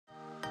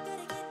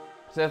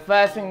So the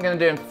first thing I'm going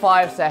to do in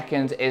 5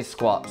 seconds is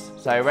squats.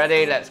 So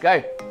ready, let's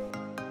go.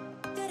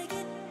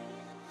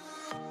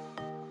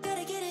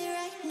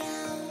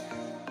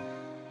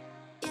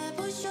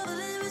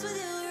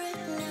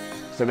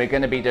 So we're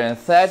going to be doing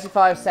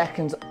 35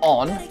 seconds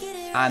on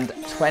and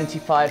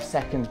 25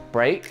 seconds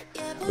break.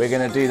 We're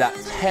going to do that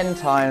 10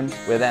 times.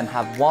 We'll then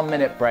have 1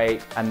 minute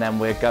break and then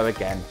we'll go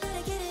again.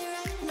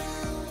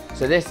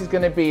 So this is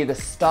going to be the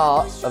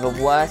start of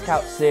a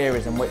workout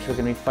series in which we're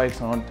going to be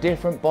focusing on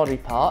different body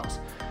parts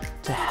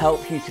to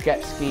help you to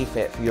get ski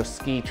fit for your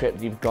ski trip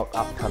that you've got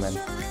upcoming.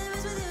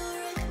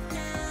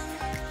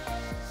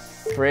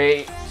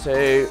 3,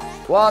 2,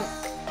 1.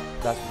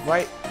 That's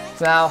great.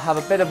 So now have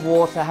a bit of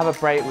water, have a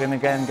break. We're going to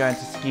again go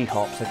into ski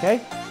hops,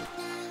 okay?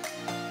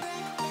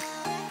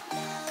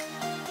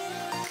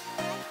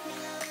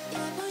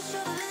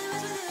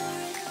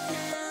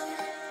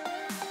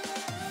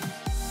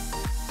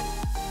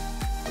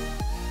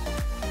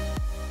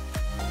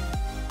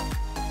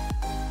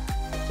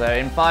 So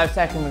in 5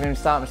 seconds, we're going to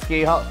start with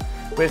ski hops.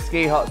 With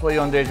ski hops, what you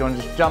want to do is you want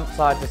to just jump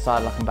side to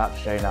side like I'm about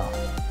to show you now.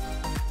 –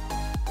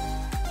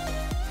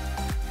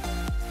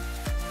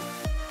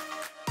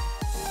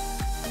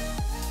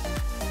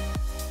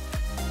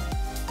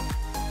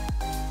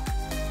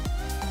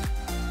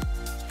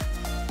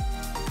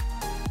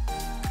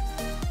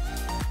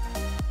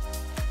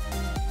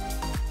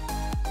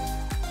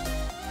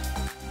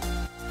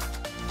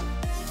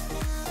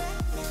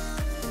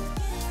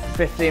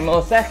 15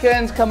 more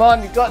seconds, come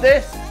on, you've got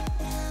this.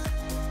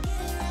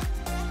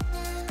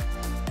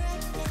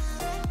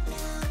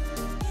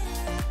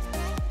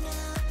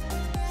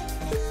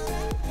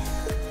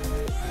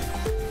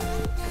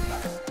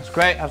 It's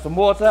great, have some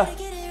water.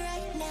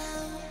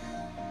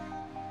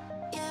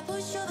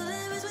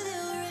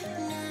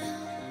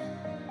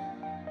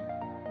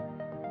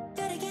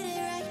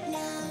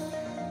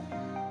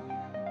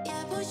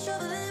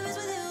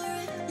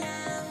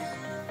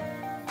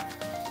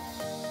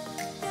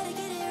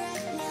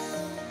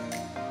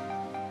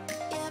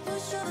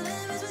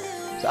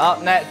 So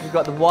up next, we've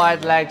got the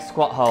wide leg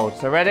squat hold.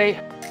 So ready?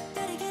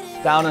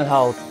 Down and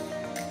hold. –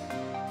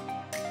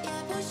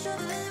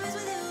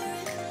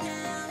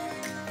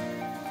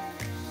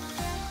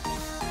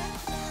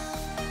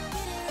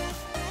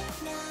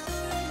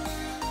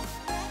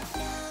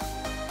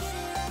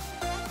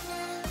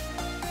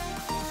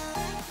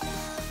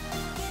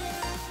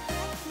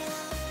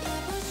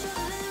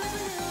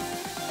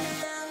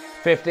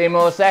 15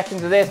 more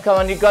seconds of this, come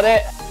on, you've got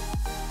it.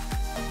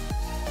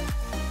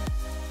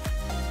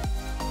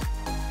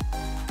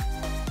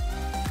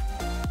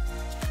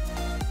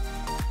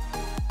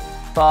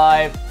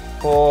 5,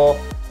 4,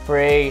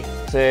 3,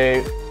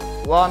 2,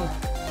 1.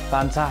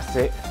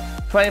 Fantastic.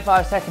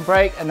 25-second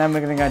break, and then we're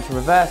going to go into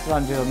reverse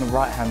lunges on the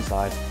right hand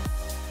side.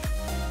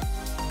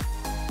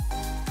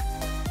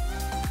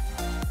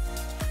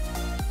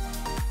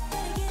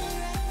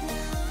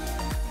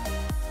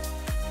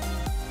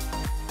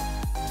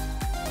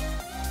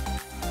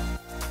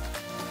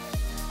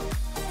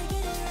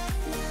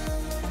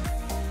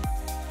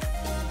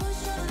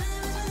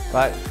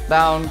 Right,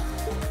 down.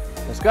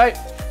 Let's go.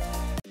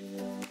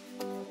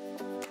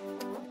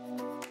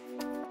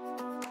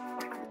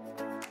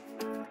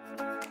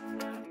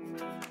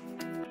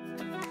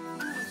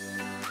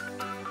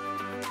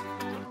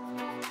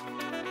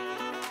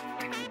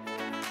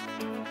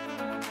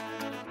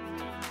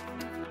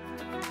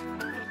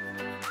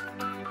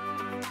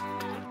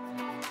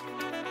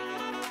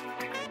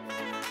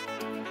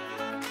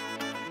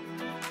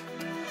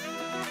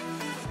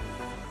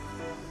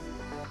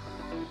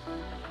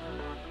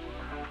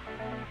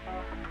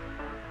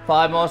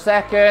 Five more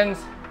seconds.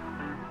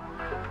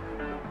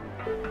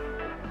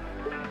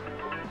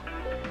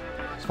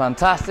 It's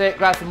fantastic.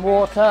 Grab some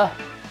water.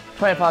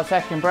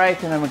 25-second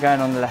break, and then we're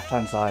going on the left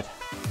hand side.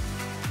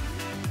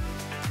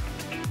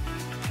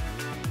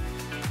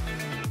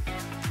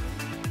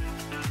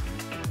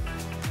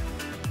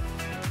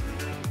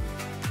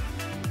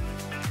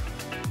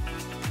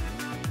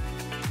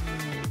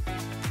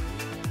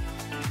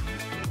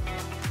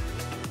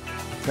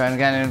 Going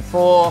again in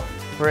 4,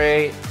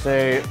 3,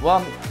 2,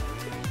 1.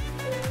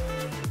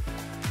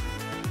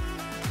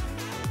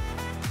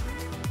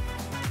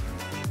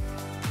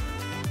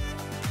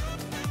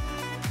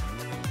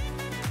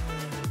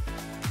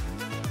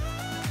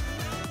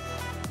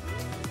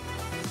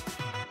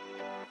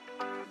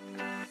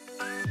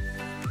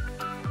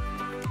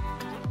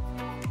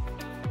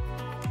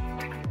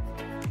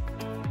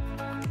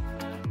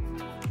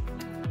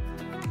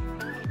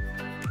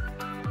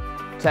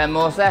 Ten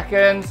more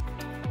seconds.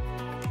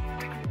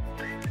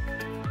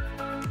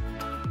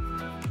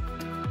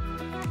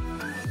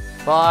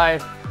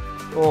 5,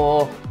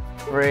 4,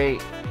 3,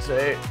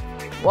 2,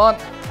 1.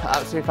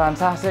 Absolutely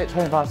fantastic.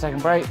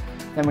 25-second break.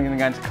 Then we're going to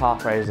go into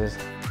calf raises.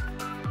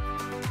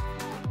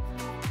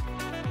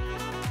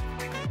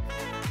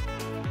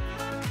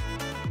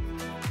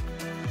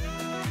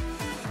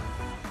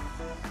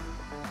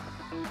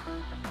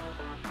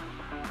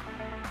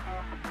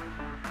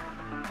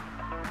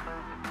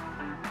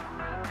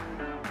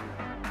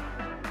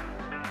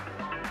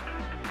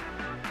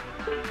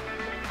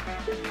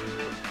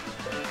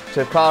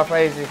 So calf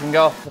raises, you can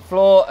go off the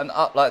floor and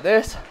up like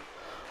this,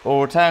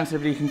 or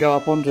alternatively you can go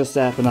up onto a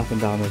step and up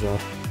and down as well.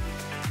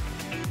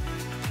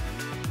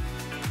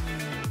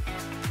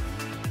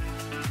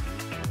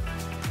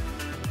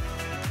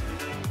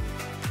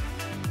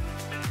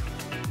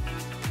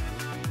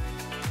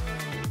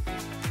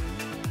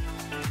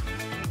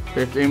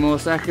 $15 more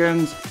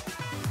seconds.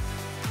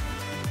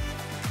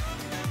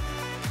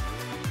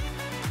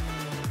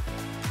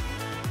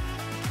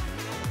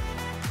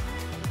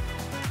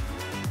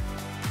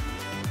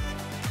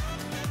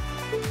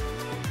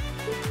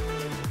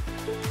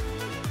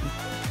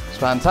 It's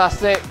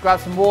fantastic. Grab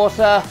some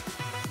water,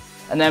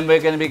 and then we're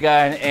going to be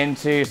going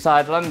into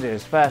side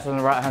lunges. First on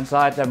the right hand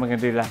side, then we're going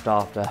to do left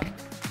after.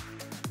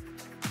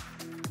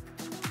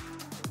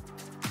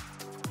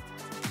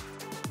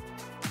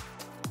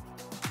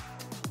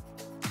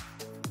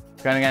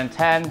 Going again,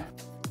 10.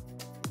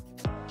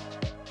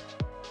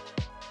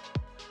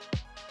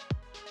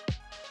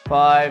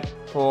 5,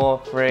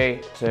 4,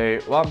 3,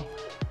 2, 1.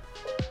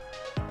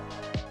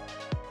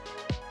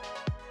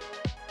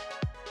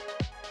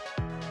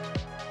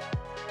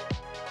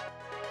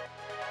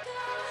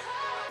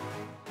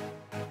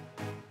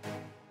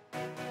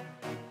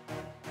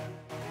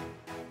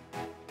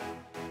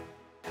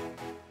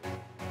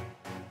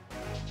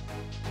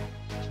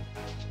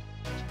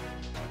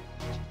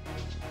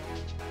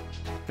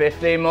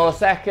 $15 more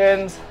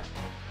seconds.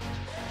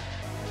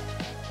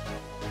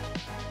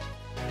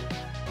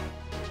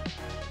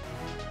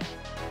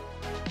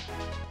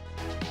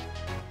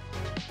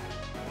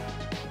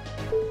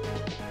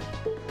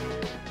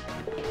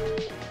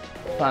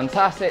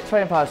 Fantastic,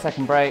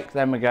 25-second break,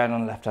 then we're going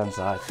on the left-hand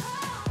side.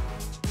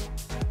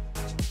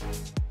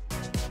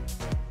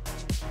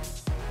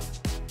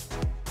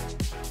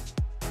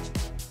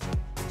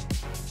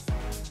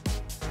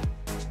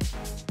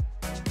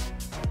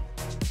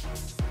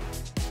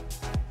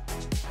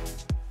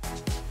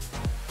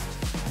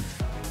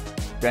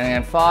 Going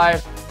in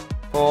 5,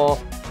 4,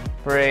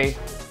 3,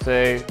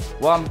 2,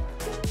 1.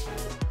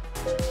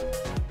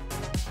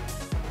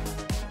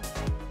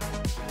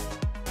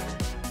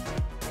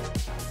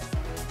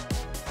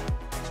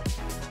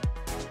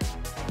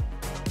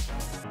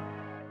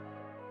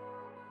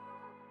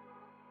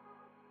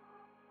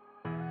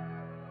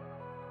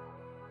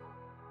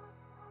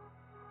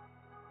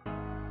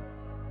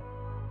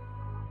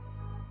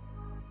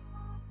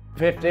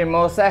 $15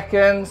 more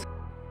seconds.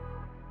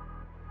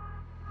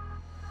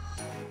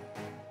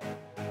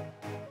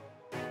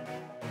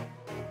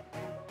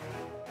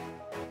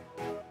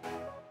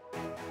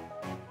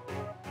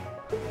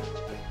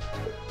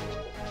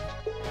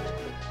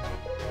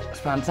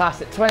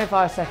 Fantastic,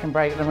 25-second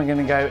break, then we're going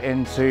to go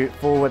into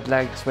forward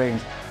leg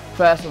swings.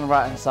 First on the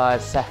right hand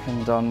side,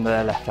 second on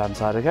the left hand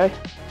side, okay?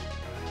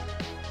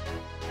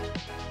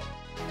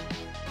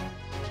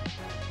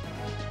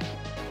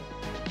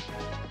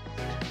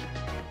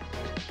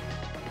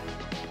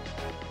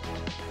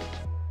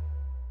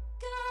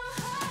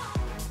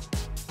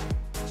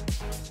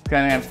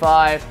 Going in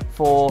 5,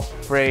 4,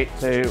 3,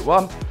 2,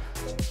 1.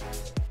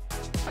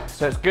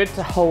 So it's good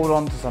to hold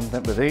on to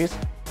something with these,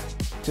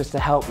 just to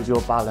help with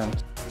your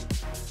balance.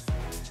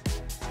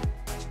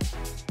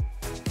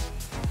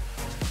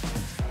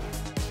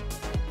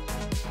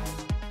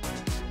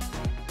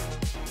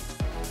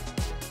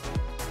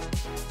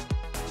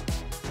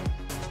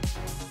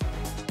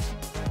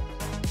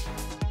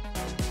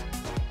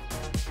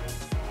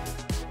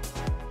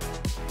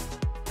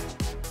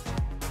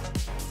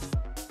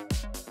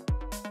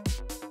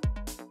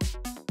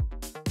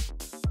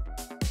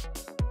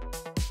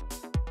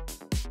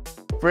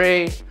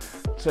 Three,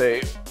 2,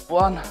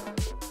 1.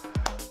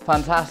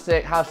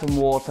 Fantastic, have some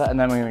water, and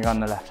then we're going to go on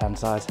the left hand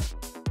side.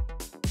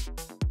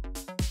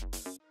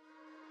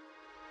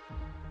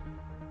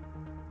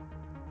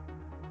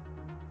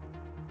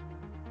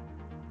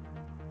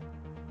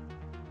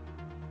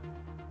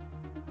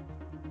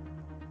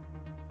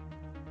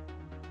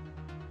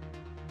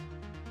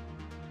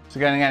 So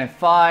going again in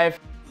 5,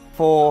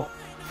 4,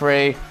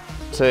 3,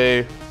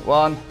 2,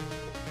 1.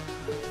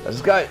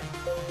 Let's go.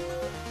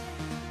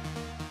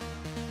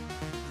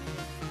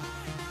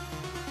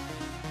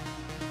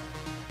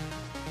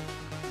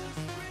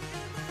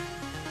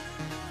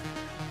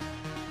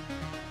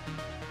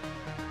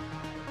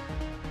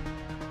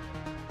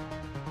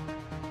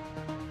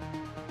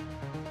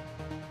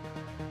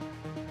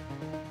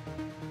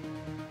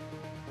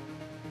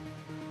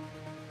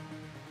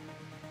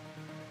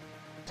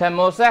 Ten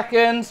more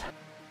seconds.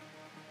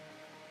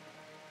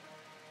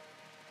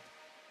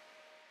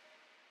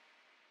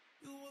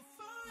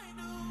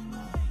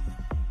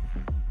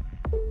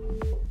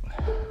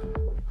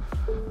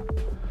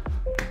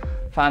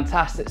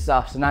 Fantastic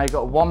stuff. So now you've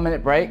got a 1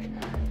 minute break.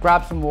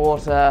 Grab some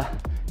water,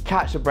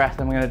 catch your breath,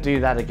 and we're going to do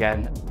that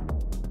again.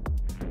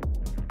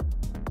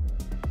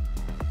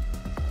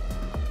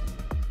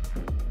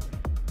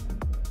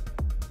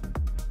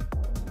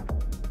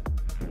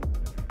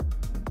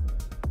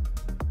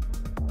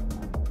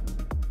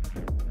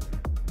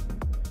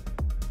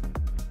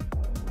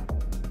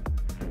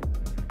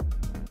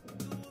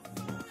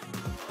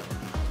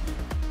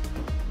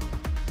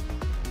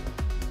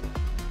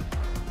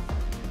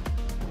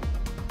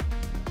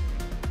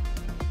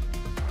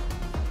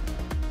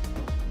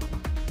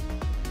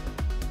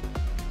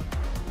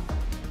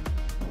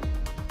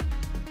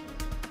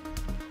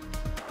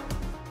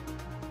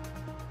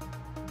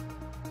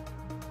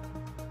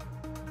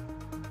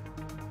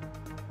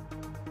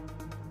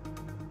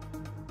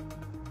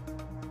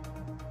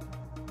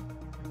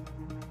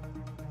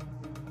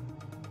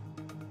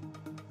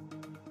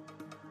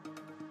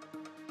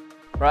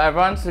 Right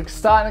everyone, so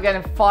starting again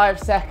in 5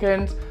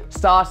 seconds,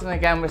 starting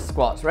again with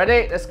squats.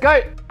 Ready? Let's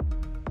go.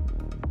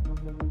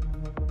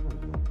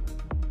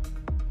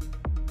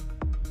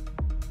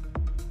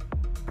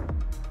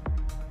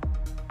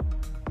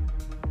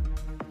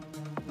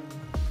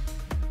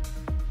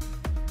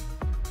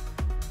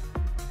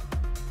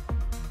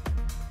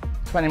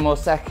 Twenty more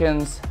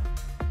seconds.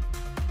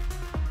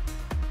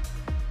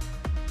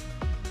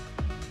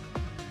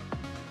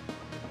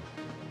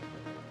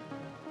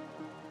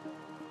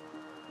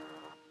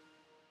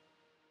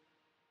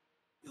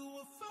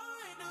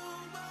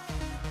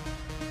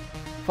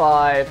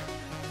 Five.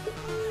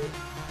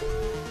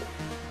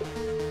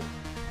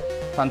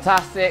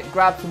 Fantastic.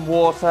 Grab some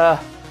water,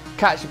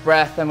 catch your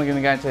breath, then we're going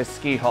to go into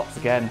ski hops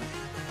again.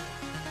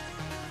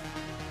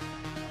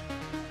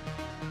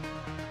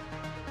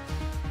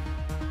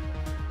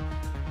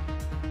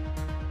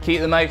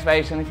 Keep the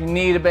motivation. If you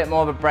need a bit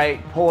more of a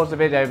break, pause the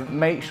video, but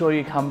make sure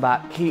you come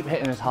back. Keep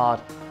hitting as hard.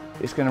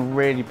 It's going to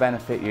really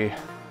benefit you,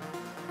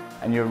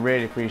 and you'll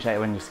really appreciate it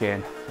when you're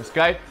skiing. Let's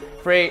go.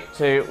 3,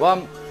 2,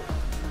 1.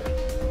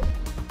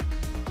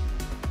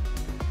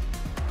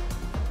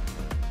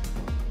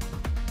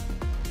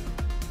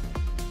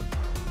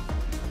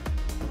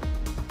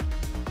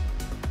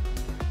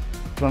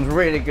 This one's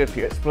really good for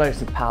your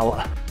explosive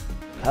power,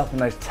 helping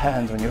those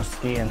turns when you're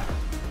skiing.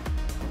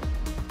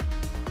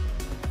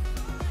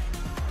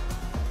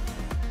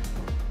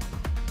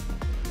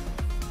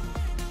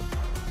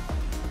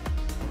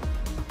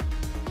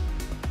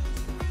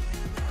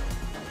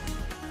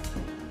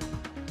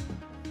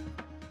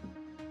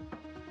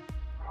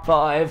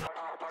 Five,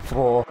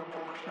 4,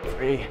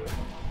 3,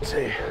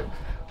 2,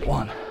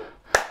 1.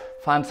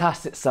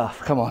 Fantastic stuff,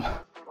 come on.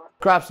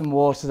 Grab some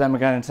water, then we're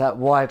going into that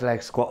wide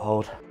leg squat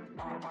hold.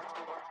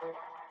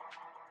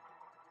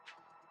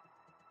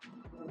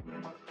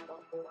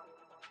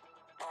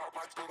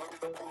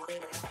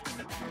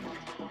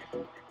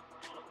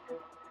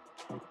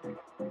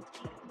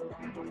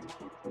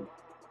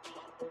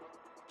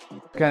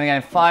 Going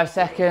again, 5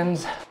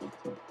 seconds.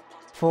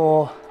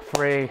 4,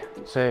 3,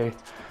 2,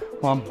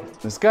 1.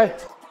 Let's go.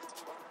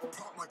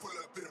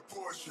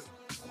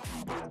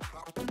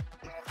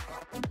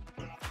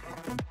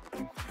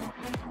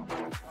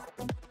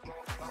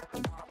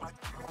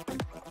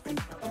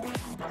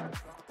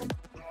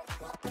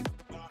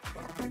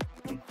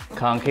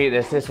 Can't keep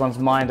this. This one's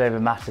mind over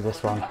matter,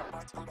 this one.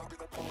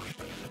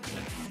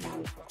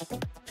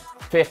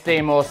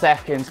 15 more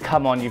seconds.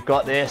 Come on, you've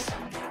got this.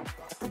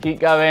 Keep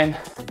going.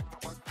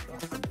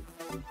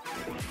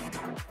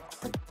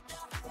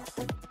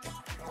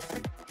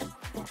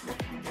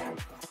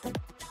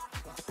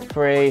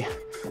 3,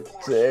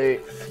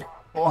 2,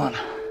 1.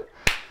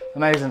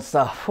 Amazing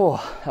stuff.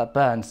 Oh, that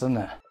burns, doesn't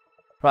it?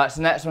 Right, so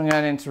next we're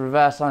going into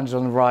reverse lunges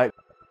on the right.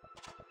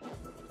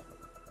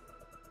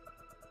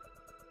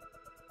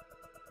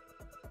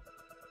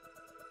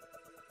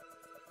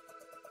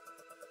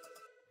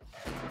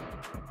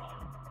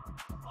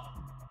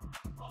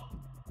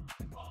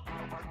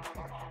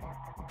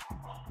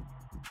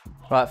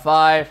 Right,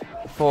 5,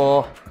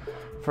 4,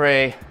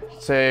 3,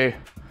 2,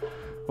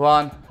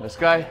 1. Let's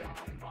go.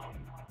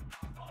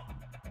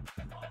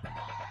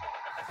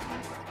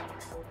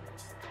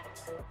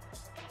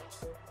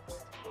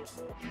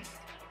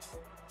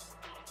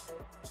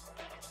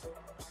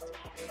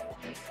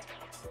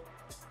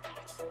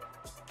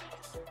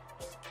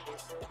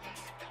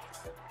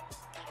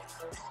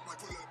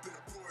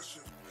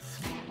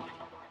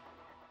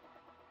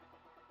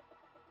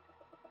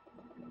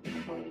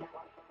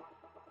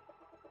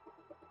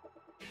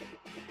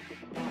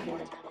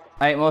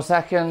 Eight more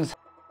seconds.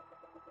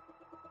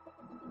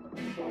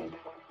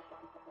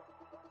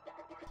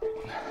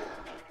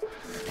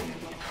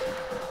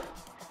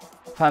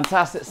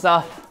 Fantastic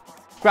stuff.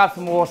 Grab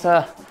some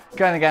water.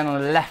 Going again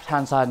on the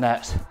left-hand side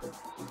next.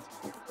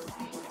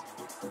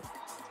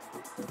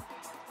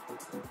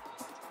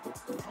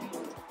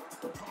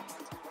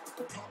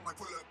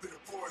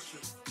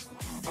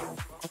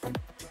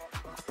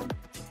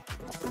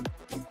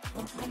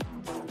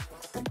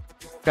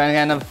 Going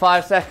again, another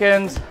 5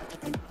 seconds.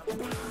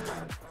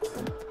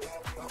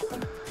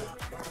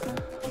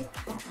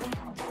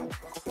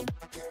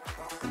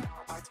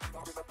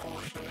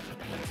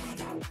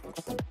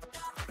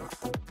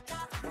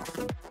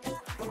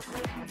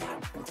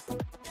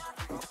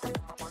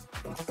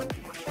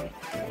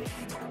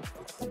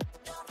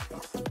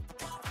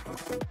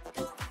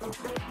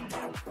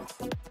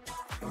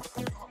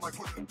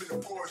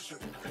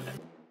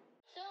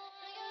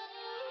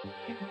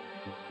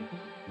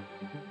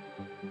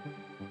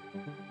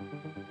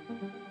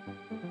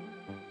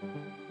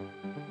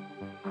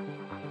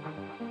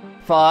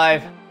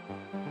 Five,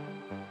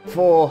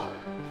 4,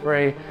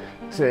 3,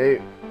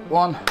 2,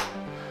 1.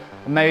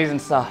 Amazing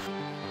stuff.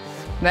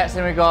 Next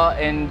thing we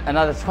got in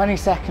another 20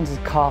 seconds is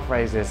calf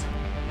raises.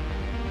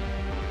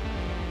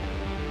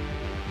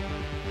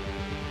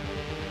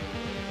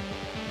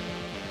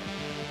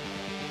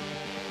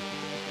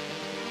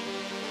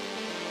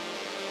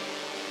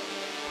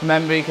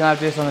 Remember, you can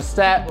have this on a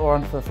step or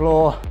onto the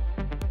floor.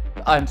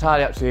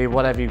 entirely up to you,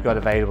 whatever you've got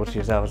available to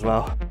yourself as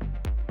well.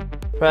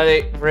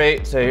 Ready, 3,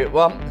 2,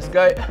 1, let's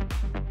go.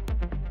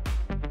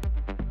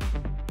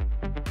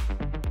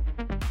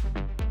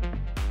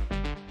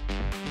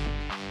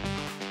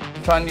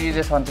 Try and use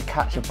this one to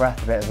catch your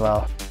breath a bit as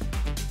well.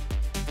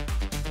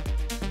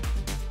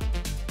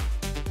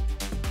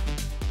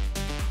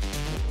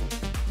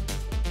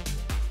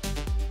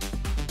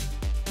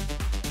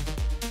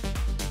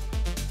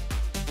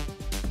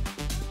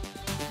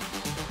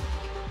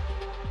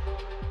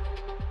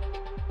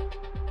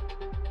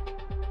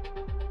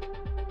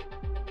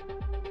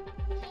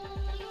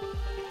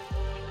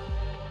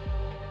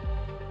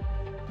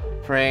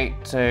 Three,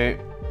 two,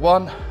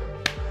 one.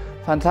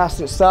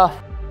 Fantastic stuff.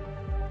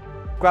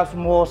 Grab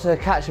some water,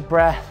 catch your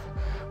breath.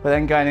 We're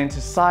then going into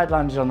side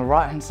lunges on the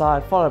right hand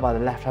side, followed by the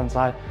left hand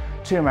side.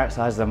 2 more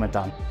exercises, then we're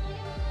done.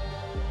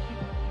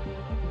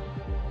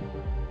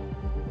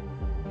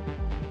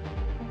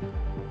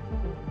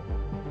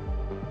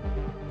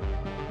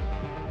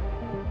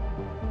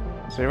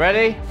 So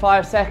ready?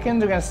 5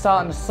 seconds. We're going to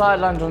start on the side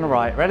lunge on the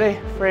right. Ready?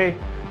 3,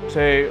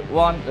 2,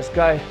 1, let's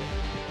go.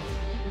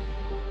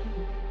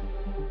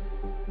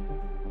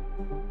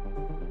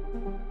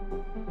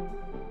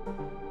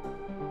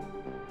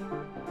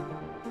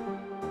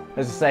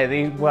 As I say,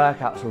 these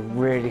workouts will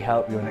really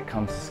help you when it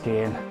comes to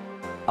skiing.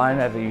 I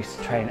never used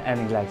to train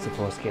any legs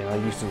before skiing. I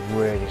used to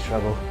really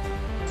struggle.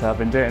 So I've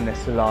been doing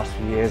this for the last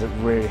few years. It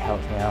really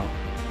helps me out.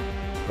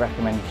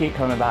 Recommend you keep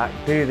coming back,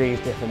 do these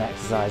different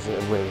exercises. It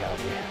will really help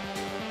you.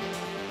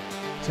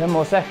 10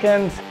 more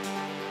seconds.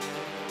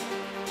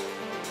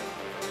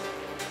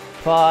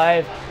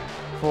 5,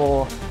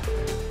 4,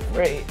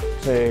 3,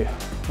 2,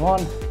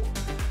 1.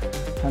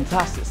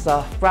 Fantastic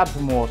stuff. Grab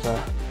some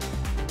water.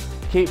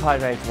 Keep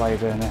hydrated while you're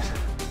doing this.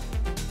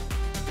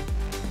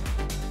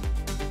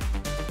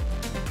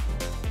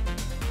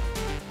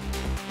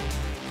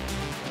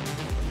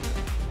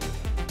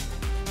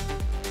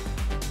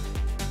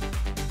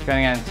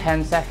 Going in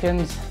 10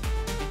 seconds.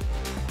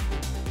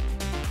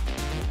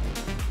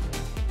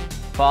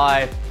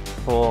 5,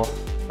 4,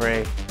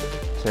 3,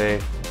 2,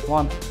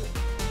 1.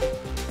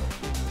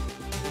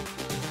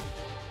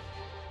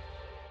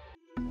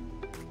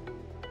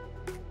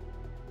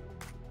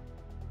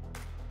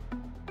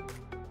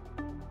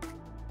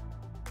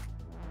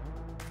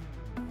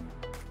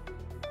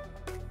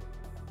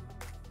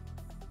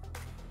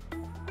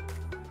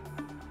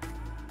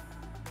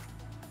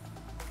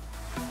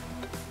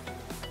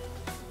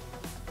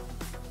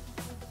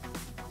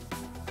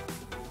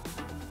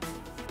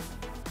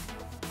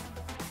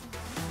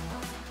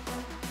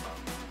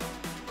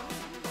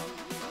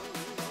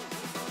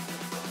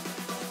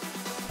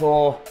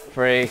 Four,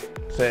 3,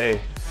 2,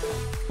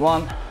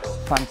 1.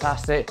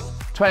 Fantastic.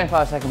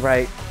 25-second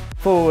break.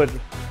 Forward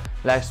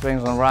leg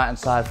swings on the right hand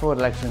side, forward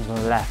leg swings on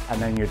the left,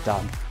 and then you're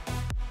done.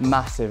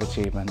 Massive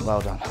achievement. Well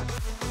done.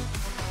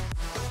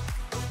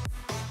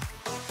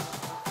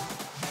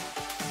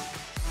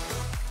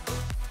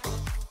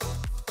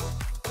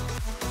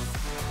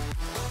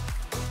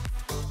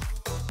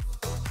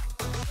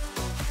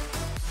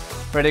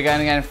 Ready,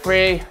 going again.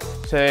 3,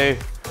 2,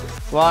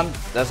 1.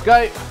 Let's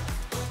go.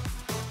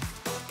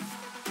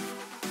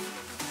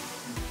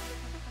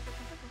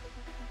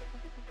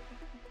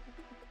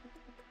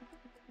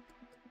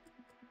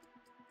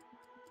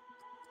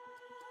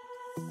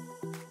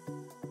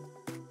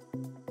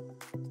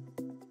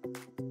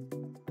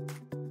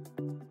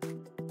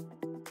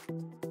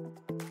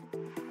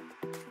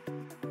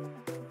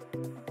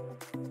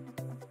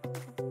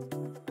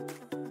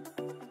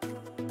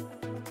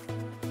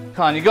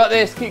 Come on, you got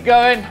this, keep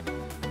going.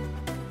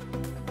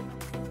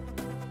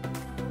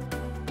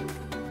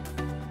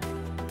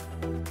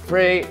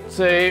 Three,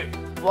 2,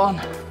 1.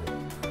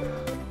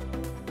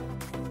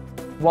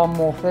 One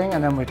more thing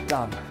and then we're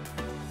done.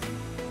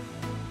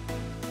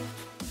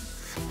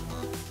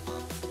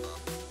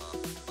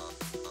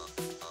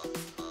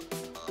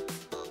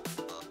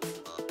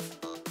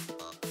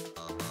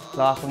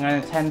 Last one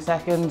going in 10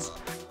 seconds.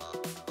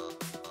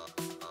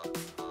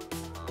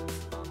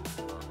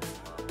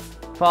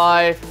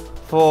 5,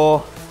 4,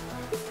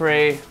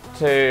 3,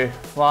 2,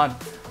 1.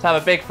 Let's have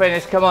a big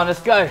finish. Come on,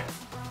 let's go.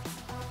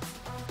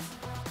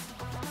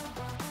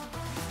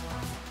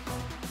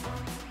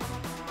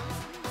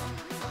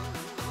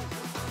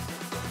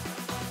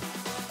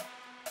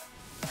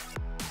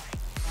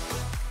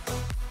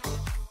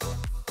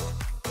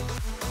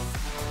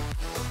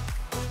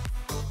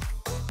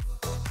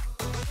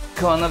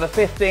 Come on, another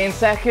 15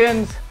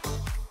 seconds.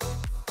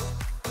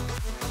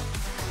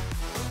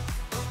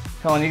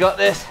 Come on, you got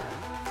this.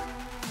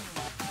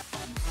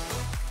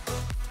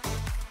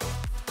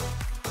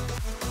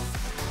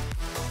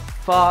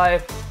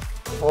 5,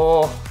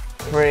 4,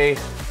 3,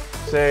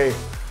 2,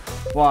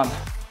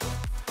 1.